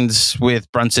happens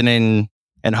with Brunson and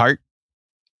Hart.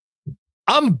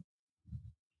 I'm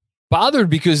bothered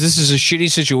because this is a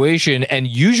shitty situation, and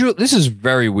usually this is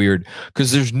very weird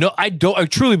because I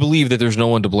truly believe that there's no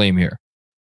one to blame here.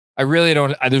 I really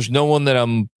don't. There's no one that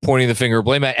I'm pointing the finger or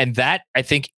blame at, and that I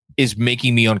think is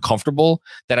making me uncomfortable.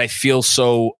 That I feel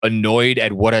so annoyed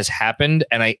at what has happened,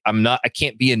 and I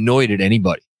can't be annoyed at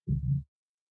anybody.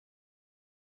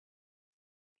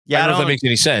 Yeah, I don't know if that makes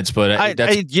any sense, but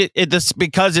that's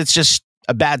because it's just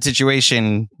a bad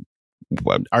situation.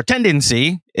 Our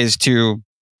tendency is to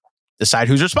decide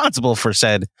who's responsible for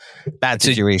said bad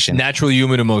situation. Natural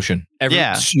human emotion.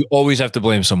 You always have to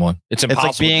blame someone. It's impossible.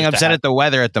 It's like being upset at the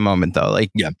weather at the moment, though.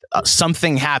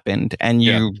 Something happened and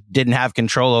you didn't have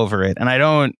control over it. And I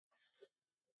don't.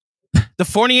 The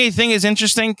Fournier thing is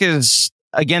interesting because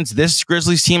against this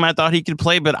Grizzlies team, I thought he could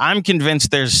play, but I'm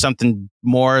convinced there's something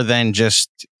more than just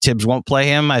Tibbs won't play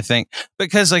him. I think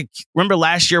because remember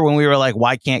last year when we were like,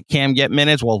 why can't Cam get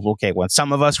minutes? Well, okay, when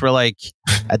some of us were like,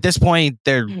 at this point,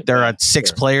 there are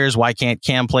 6 players. Why can't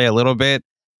Cam play a little bit?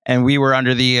 And we were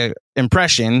under the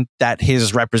impression that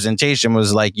his representation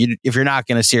was like, if you're not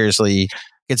going to seriously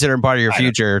consider him part of your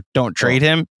future, don't trade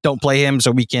him, don't play him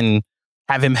so we can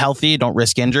have him healthy, don't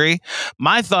risk injury.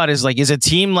 My thought is is a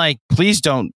team please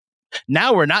don't.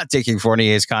 Now we're not taking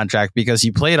Fournier's contract because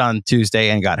he played on Tuesday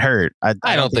and got hurt. I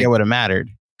don't think it would have mattered.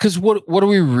 Because what are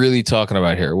we really talking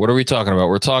about here? What are we talking about?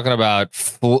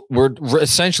 We're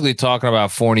essentially talking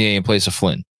about Fournier in place of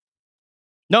Flynn.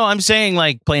 No, I'm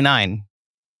saying play 9.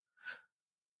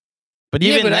 But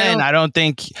even then, I don't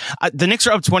think the Knicks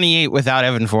are up 28 without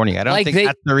Evan Fournier. I don't think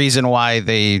that's the reason why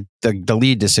the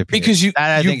lead disappeared. Because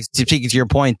I think speaking to your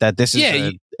point that this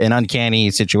is an uncanny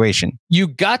situation. You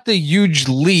got the huge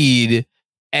lead,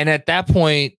 and at that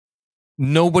point,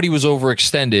 nobody was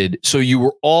overextended, so you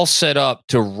were all set up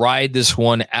to ride this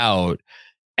one out,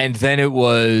 and then it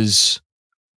was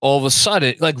all of a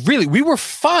sudden really we were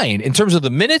fine in terms of the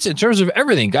minutes, in terms of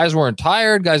everything. Guys weren't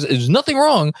tired. There's nothing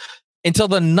wrong. Until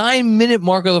the 9-minute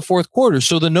mark of the fourth quarter.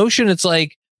 So the notion it's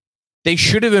they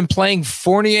should have been playing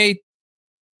Fournier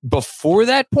before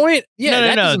that point. Yeah,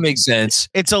 that doesn't make sense.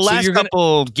 It's a last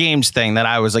couple games thing that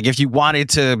I was if you wanted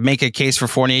to make a case for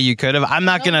Fournier, you could have. I'm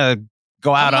not going to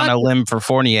go out on a limb for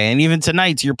Fournier. And even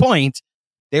tonight, to your point,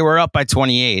 they were up by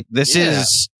 28. This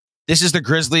is the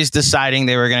Grizzlies deciding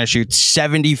they were going to shoot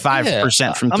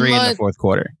 75% from 3 in the fourth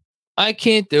quarter. I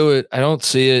can't do it. I don't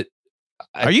see it.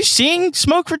 Are you seeing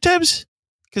smoke for Tibbs?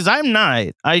 Because I'm not.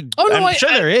 I'm sure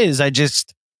there is. I'm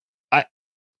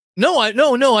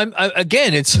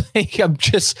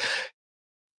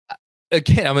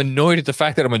annoyed at the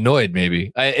fact that I'm annoyed.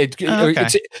 Maybe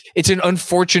it's an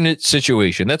unfortunate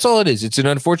situation. That's all it is. It's an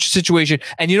unfortunate situation.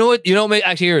 And you know what?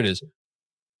 Actually, here it is.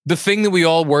 The thing that we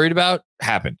all worried about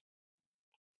happened.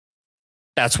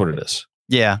 That's what it is.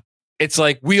 Yeah. It's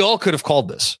we all could have called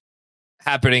this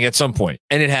happening at some point,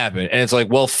 and it happened, and it's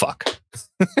well, fuck.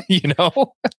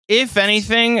 If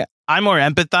anything, I more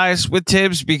empathize with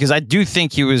Tibbs because I do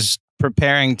think he was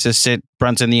preparing to sit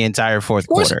Brunson the entire fourth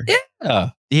quarter. Yeah,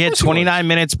 he had 29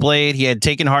 minutes played. He had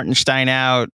taken Hartenstein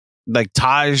out,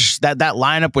 Taj. That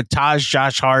lineup with Taj,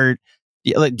 Josh Hart,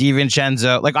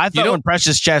 DiVincenzo. I thought when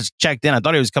Precious checked in, I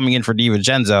thought he was coming in for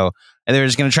DiVincenzo, and they were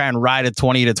just going to try and ride a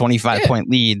 20 to 25 point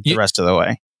lead the rest of the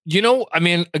way.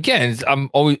 Again, I'm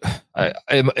always.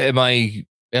 Am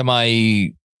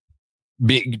I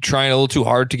trying a little too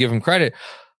hard to give him credit?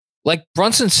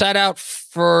 Brunson sat out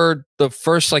for the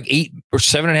first 8 or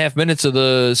 7.5 minutes of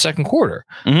the second quarter.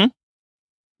 Mm-hmm.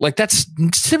 That's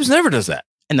Tibbs never does that,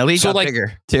 and the league got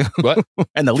bigger too. What?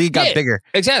 And the league got bigger.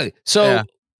 Exactly. So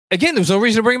again, there was no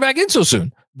reason to bring him back in so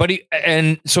soon. But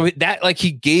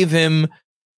he gave him.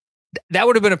 That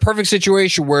would have been a perfect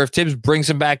situation where if Tibbs brings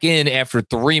him back in after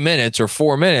 3 minutes or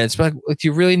 4 minutes, but do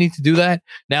you really need to do that?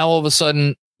 Now all of a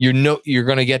sudden you're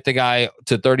going to get the guy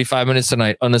to 35 minutes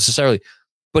tonight unnecessarily.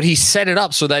 But he set it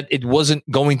up so that it wasn't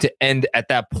going to end at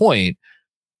that point,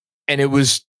 and it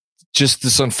was just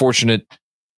this unfortunate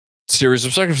series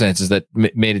of circumstances that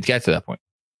made it get to that point.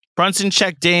 Brunson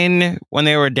checked in when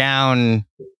they were down,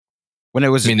 when it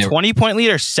was a 20-point lead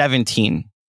or 17.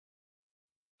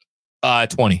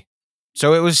 20.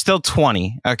 So it was still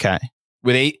 20. Okay.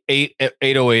 With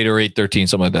 8:08 or 8:13,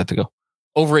 something like that to go.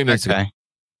 Over 8 minutes ago.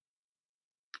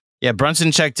 Yeah,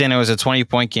 Brunson checked in. It was a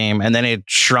 20-point game, and then it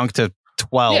shrunk to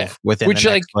 12 within the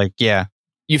next,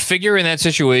 You figure in that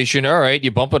situation, all right,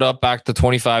 you bump it up back to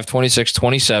 25, 26,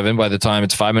 27 by the time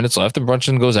it's 5 minutes left, and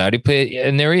Brunson goes out.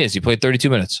 And there he is. He played 32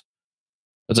 minutes.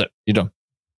 That's it. You're done.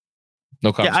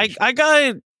 No conversation. Yeah, I got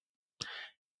it.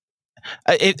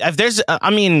 If there's,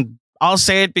 I'll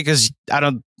say it because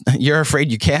you're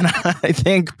afraid you can, I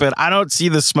think, but I don't see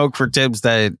the smoke for Tibbs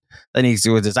that needs to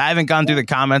do with this. I haven't gone through the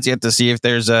comments yet to see if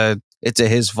it's a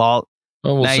his fault.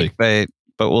 Well, we'll see.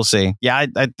 But we'll see. Yeah,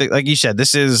 I think, like you said,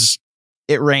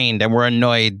 it rained and we're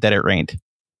annoyed that it rained.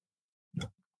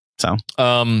 So,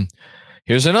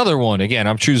 here's another one. Again,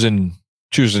 I'm choosing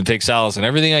to take solace in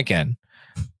everything I can.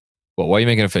 Well, why are you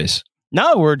making a face?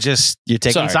 No, you're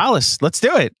taking solace. Let's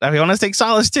do it. I want to take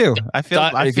solace too. I feel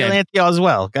anti as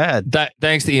well. Go ahead.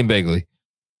 Thanks to Ian Begley.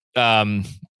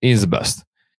 He's the best.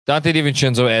 Dante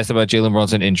DiVincenzo asked about Jalen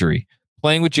Brunson injury.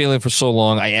 Playing with Jalen for so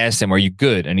long, I asked him, "Are you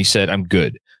good?" And he said, "I'm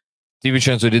good."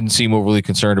 DiVincenzo didn't seem overly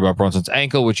concerned about Brunson's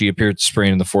ankle, which he appeared to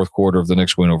sprain in the fourth quarter of the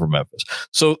Knicks win over Memphis.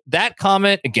 So that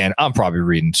comment, again, I'm probably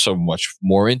reading so much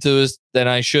more into this than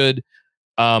I should.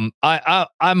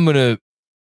 I'm gonna.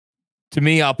 To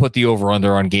me, I'll put the over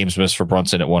under on games missed for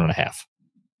Brunson at 1.5,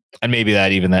 and maybe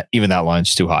even that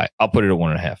line's too high. I'll put it at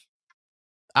 1.5.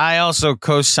 I also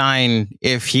co-sign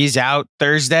if he's out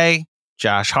Thursday.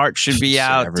 Josh Hart should be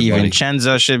out.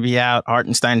 DiVincenzo should be out.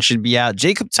 Hartenstein should be out.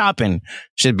 Jacob Toppin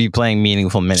should be playing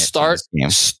meaningful minutes.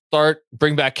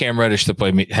 Bring back Cam Reddish to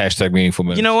play hashtag meaningful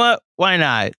minutes. You know what? Why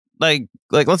not? Like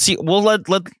let's see. We'll let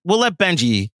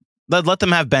Benji let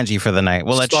them have Benji for the night.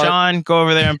 We'll let Sean go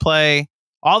over there and play.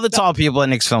 All the tall people at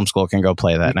Knicks Film School can go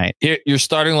play that night. Your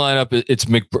starting lineup, it's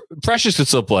Precious could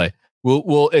still play.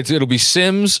 It'll be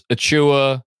Sims,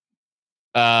 Achua.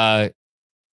 I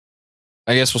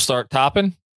guess we'll start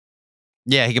Toppin.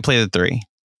 Yeah, he could play the 3.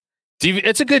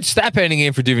 It's a good stat padding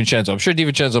game for DiVincenzo. I'm sure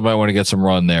DiVincenzo might want to get some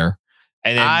run there.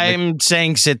 And then I'm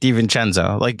saying sit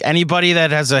DiVincenzo. Like anybody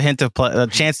that has a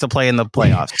chance to play in the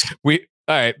playoffs. All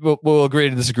right. We'll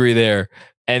agree to disagree there.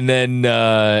 And then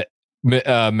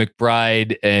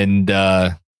McBride and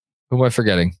who am I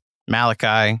forgetting?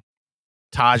 Malachi.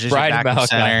 Taj is back in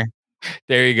center.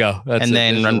 There you go. And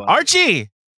then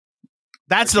Archie.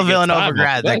 That's the Villanova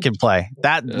grad that can play.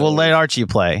 We'll let Archie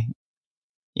play.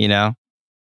 You know?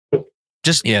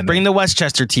 Just bring the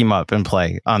Westchester team up and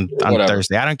play on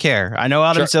Thursday. I don't care. I know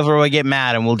Adam Silver will get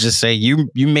mad and we'll just say, you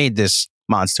made this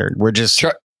monster. We're just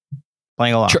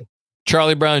playing along.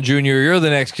 Charlie Brown Jr., you're the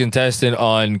next contestant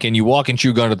on Can You Walk and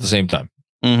Chew Gun at the Same Time?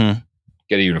 Mm-hmm.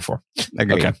 Get a uniform.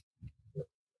 Agreed. Okay.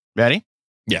 Ready?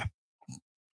 Yeah.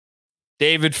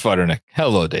 David Futternick.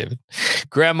 Hello, David.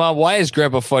 Grandma, why is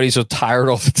Grandpa Fuddy so tired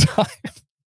all the time?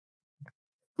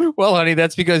 Well, honey,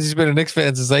 that's because he's been a Knicks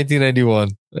fan since 1991.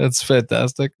 That's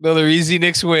fantastic. Another easy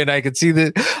Knicks win. I can see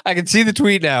the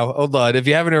tweet now. Hold on. If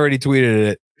you haven't already tweeted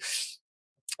it,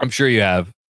 I'm sure you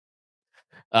have.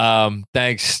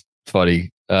 Thanks, Fuddy.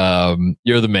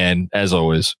 You're the man, as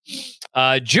always.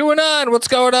 Juanon, what's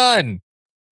going on?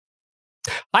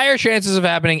 Higher chances of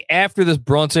happening after this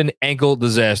Brunson ankle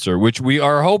disaster, which we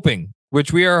are hoping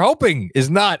is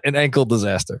not an ankle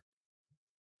disaster.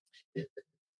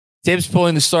 Tibbs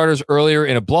pulling the starters earlier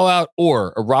in a blowout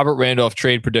or a Robert Randolph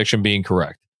trade prediction being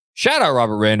correct. Shout out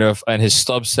Robert Randolph and his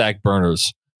Substack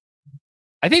burners.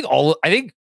 I think all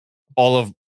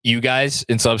of you guys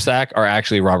in Substack are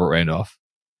actually Robert Randolph.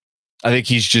 I think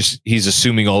he's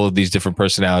assuming all of these different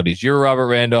personalities. You're Robert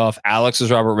Randolph. Alex is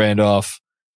Robert Randolph.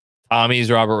 Tommy's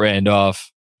Robert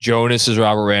Randolph. Jonas is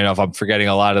Robert Randolph. I'm forgetting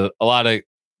a lot of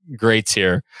greats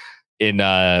here in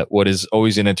what is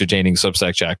always an entertaining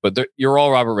Substack chat, but you're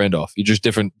all Robert Randolph. You're just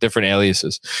different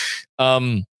aliases.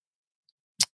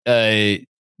 A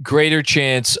greater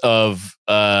chance of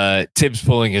Tibbs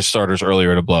pulling his starters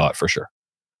earlier in a blowout for sure.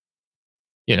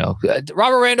 You know,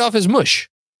 Robert Randolph is mush.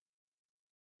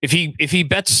 If he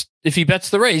bets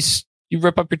the race, you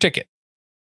rip up your ticket.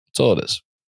 That's all it is.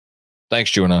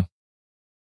 Thanks, Juana.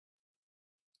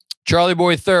 Charlie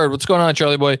Boy third. What's going on,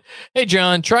 Charlie Boy? Hey,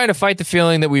 John. Trying to fight the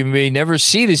feeling that we may never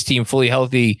see this team fully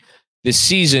healthy this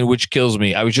season, which kills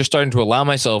me. I was just starting to allow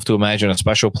myself to imagine a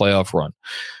special playoff run.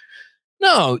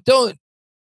 No, don't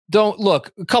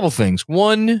look. A couple things.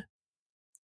 One,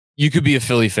 you could be a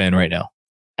Philly fan right now,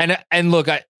 and look,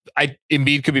 I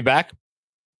Embiid could be back.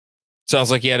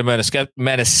 Sounds like he had a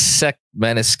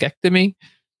meniscectomy,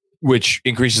 which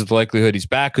increases the likelihood he's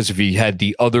back, because if he had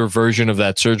the other version of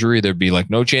that surgery, there'd be like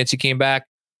no chance he came back.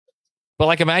 But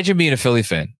like, imagine being a Philly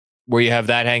fan where you have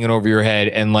that hanging over your head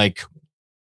and like,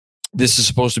 this is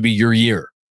supposed to be your year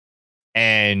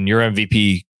and your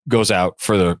MVP goes out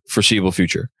for the foreseeable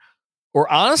future.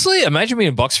 Or honestly, imagine being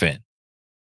a Bucks fan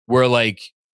where like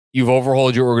you've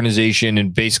overhauled your organization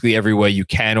in basically every way you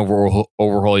can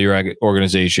overhaul your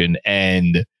organization,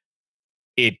 and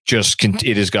it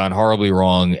has gone horribly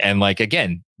wrong. And like,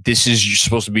 again, this is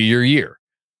supposed to be your year.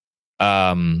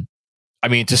 I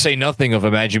mean, to say nothing of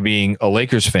imagine being a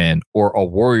Lakers fan or a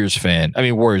Warriors fan. I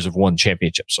mean, Warriors have won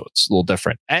championships, so it's a little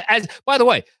different. As by the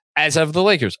way, as have the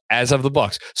Lakers, as have the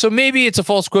Bucks. So maybe it's a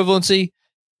false equivalency.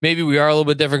 Maybe we are a little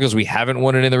bit different because we haven't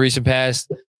won it in the recent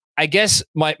past. I guess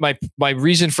my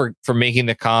reason for making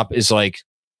the comp is like,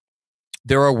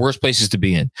 there are worse places to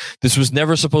be in. This was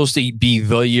never supposed to be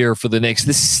the year for the Knicks.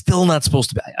 This is still not supposed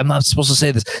to be. I'm not supposed to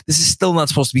say this. This is still not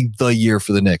supposed to be the year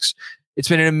for the Knicks. It's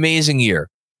been an amazing year.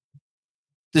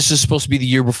 This is supposed to be the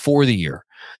year before the year.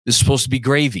 This is supposed to be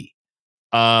gravy.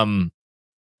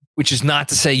 Which is not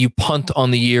to say you punt on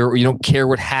the year or you don't care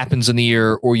what happens in the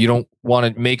year or you don't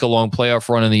want to make a long playoff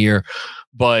run in the year.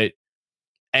 But,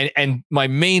 and my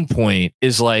main point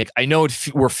is like, I know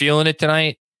we're feeling it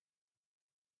tonight.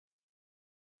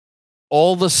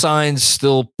 All the signs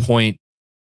still point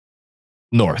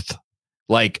north.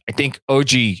 Like, I think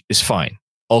OG is fine.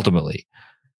 ultimately.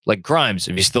 Like Grimes,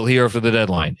 if he's still here after the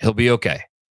deadline, he'll be okay.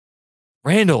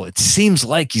 Randall, it seems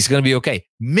like he's going to be okay.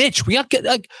 Mitch, we haven't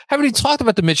even talked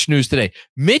about the Mitch news today.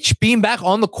 Mitch being back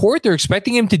on the court, they're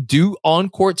expecting him to do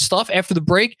on-court stuff after the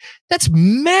break. That's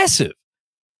massive.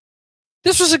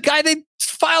 This was a guy they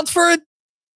filed for a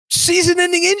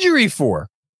season-ending injury for.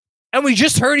 And we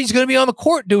just heard he's going to be on the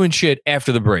court doing shit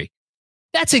after the break.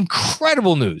 That's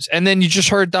incredible news. And then you just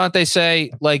heard Dante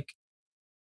say, like,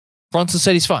 Brunson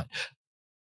said he's fine.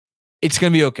 It's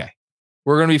going to be okay.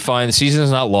 We're going to be fine. The season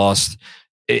is not lost.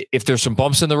 If there's some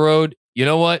bumps in the road, you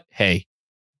know what? Hey,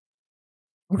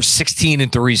 we're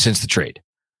 16-3 since the trade.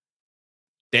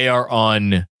 They are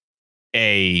on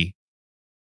a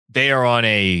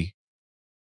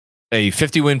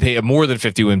 50-win pace, a more than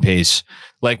 50-win pace.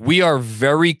 Like, we are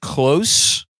very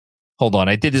close. Hold on.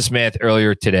 I did this math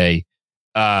earlier today.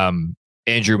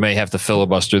 Andrew may have to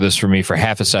filibuster this for me for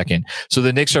half a second. So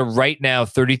the Knicks are right now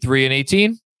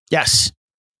 33-18. Yes.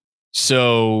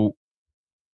 So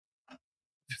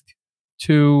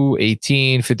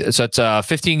 2-18, 50, so that's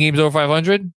 15 games over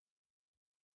 500.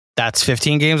 That's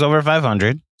 15 games over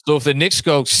 500. So if the Knicks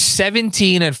go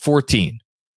 17-14,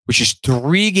 which is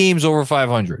 3 games over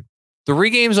 500, 3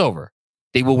 games over,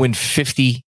 they will win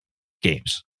 50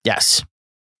 games. Yes.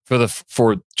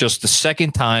 For just the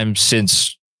second time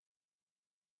since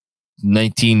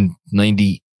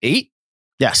 1998.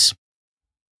 Yes.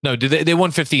 No, they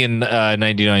won 50 in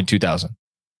 99, 2000.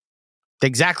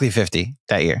 Exactly 50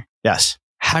 that year. Yes.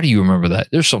 How do you remember that?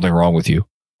 There's something wrong with you.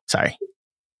 Sorry.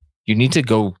 You need to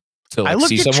go to I looked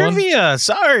see at someone. trivia.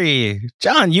 Sorry.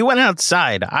 John, you went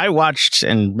outside. I watched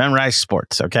and memorized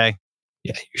sports, okay?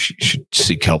 Yeah, you should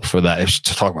seek help for that.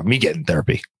 To talk about me getting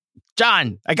therapy.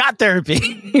 John, I got therapy.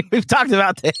 We've talked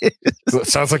about this.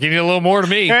 Sounds like you need a little more to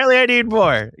me. Apparently I need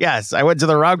more. Yes, I went to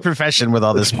the wrong profession with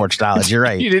all this sports knowledge. You're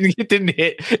right. It didn't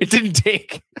hit. It didn't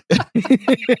take.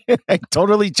 I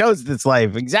totally chose this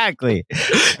life. Exactly.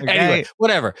 Okay. Anyway,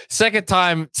 whatever. Second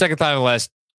time in the last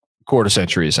quarter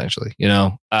century, essentially. You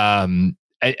know, and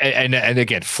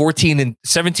again,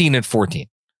 17-14.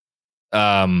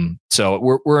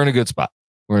 So we're in a good spot.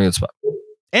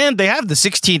 And they have the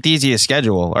 16th easiest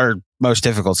schedule, or most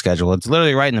difficult schedule. It's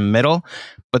literally right in the middle,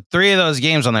 but 3 of those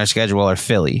games on their schedule are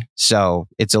Philly. So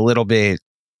it's a little bit,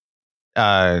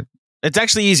 it's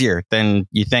actually easier than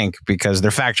you think because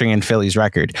they're factoring in Philly's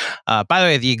record. By the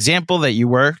way, the example that you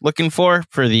were looking for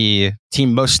the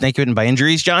team most snake-bitten by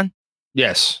injuries, John?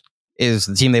 Yes. Is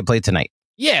the team they played tonight.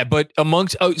 Yeah, but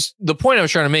the point I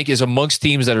was trying to make is amongst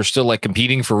teams that are still like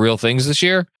competing for real things this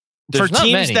year, for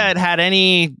teams that had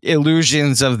any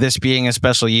illusions of this being a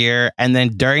special year, and then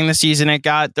during the season it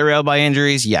got derailed by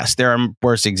injuries, yes, there are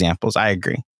worse examples. I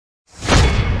agree.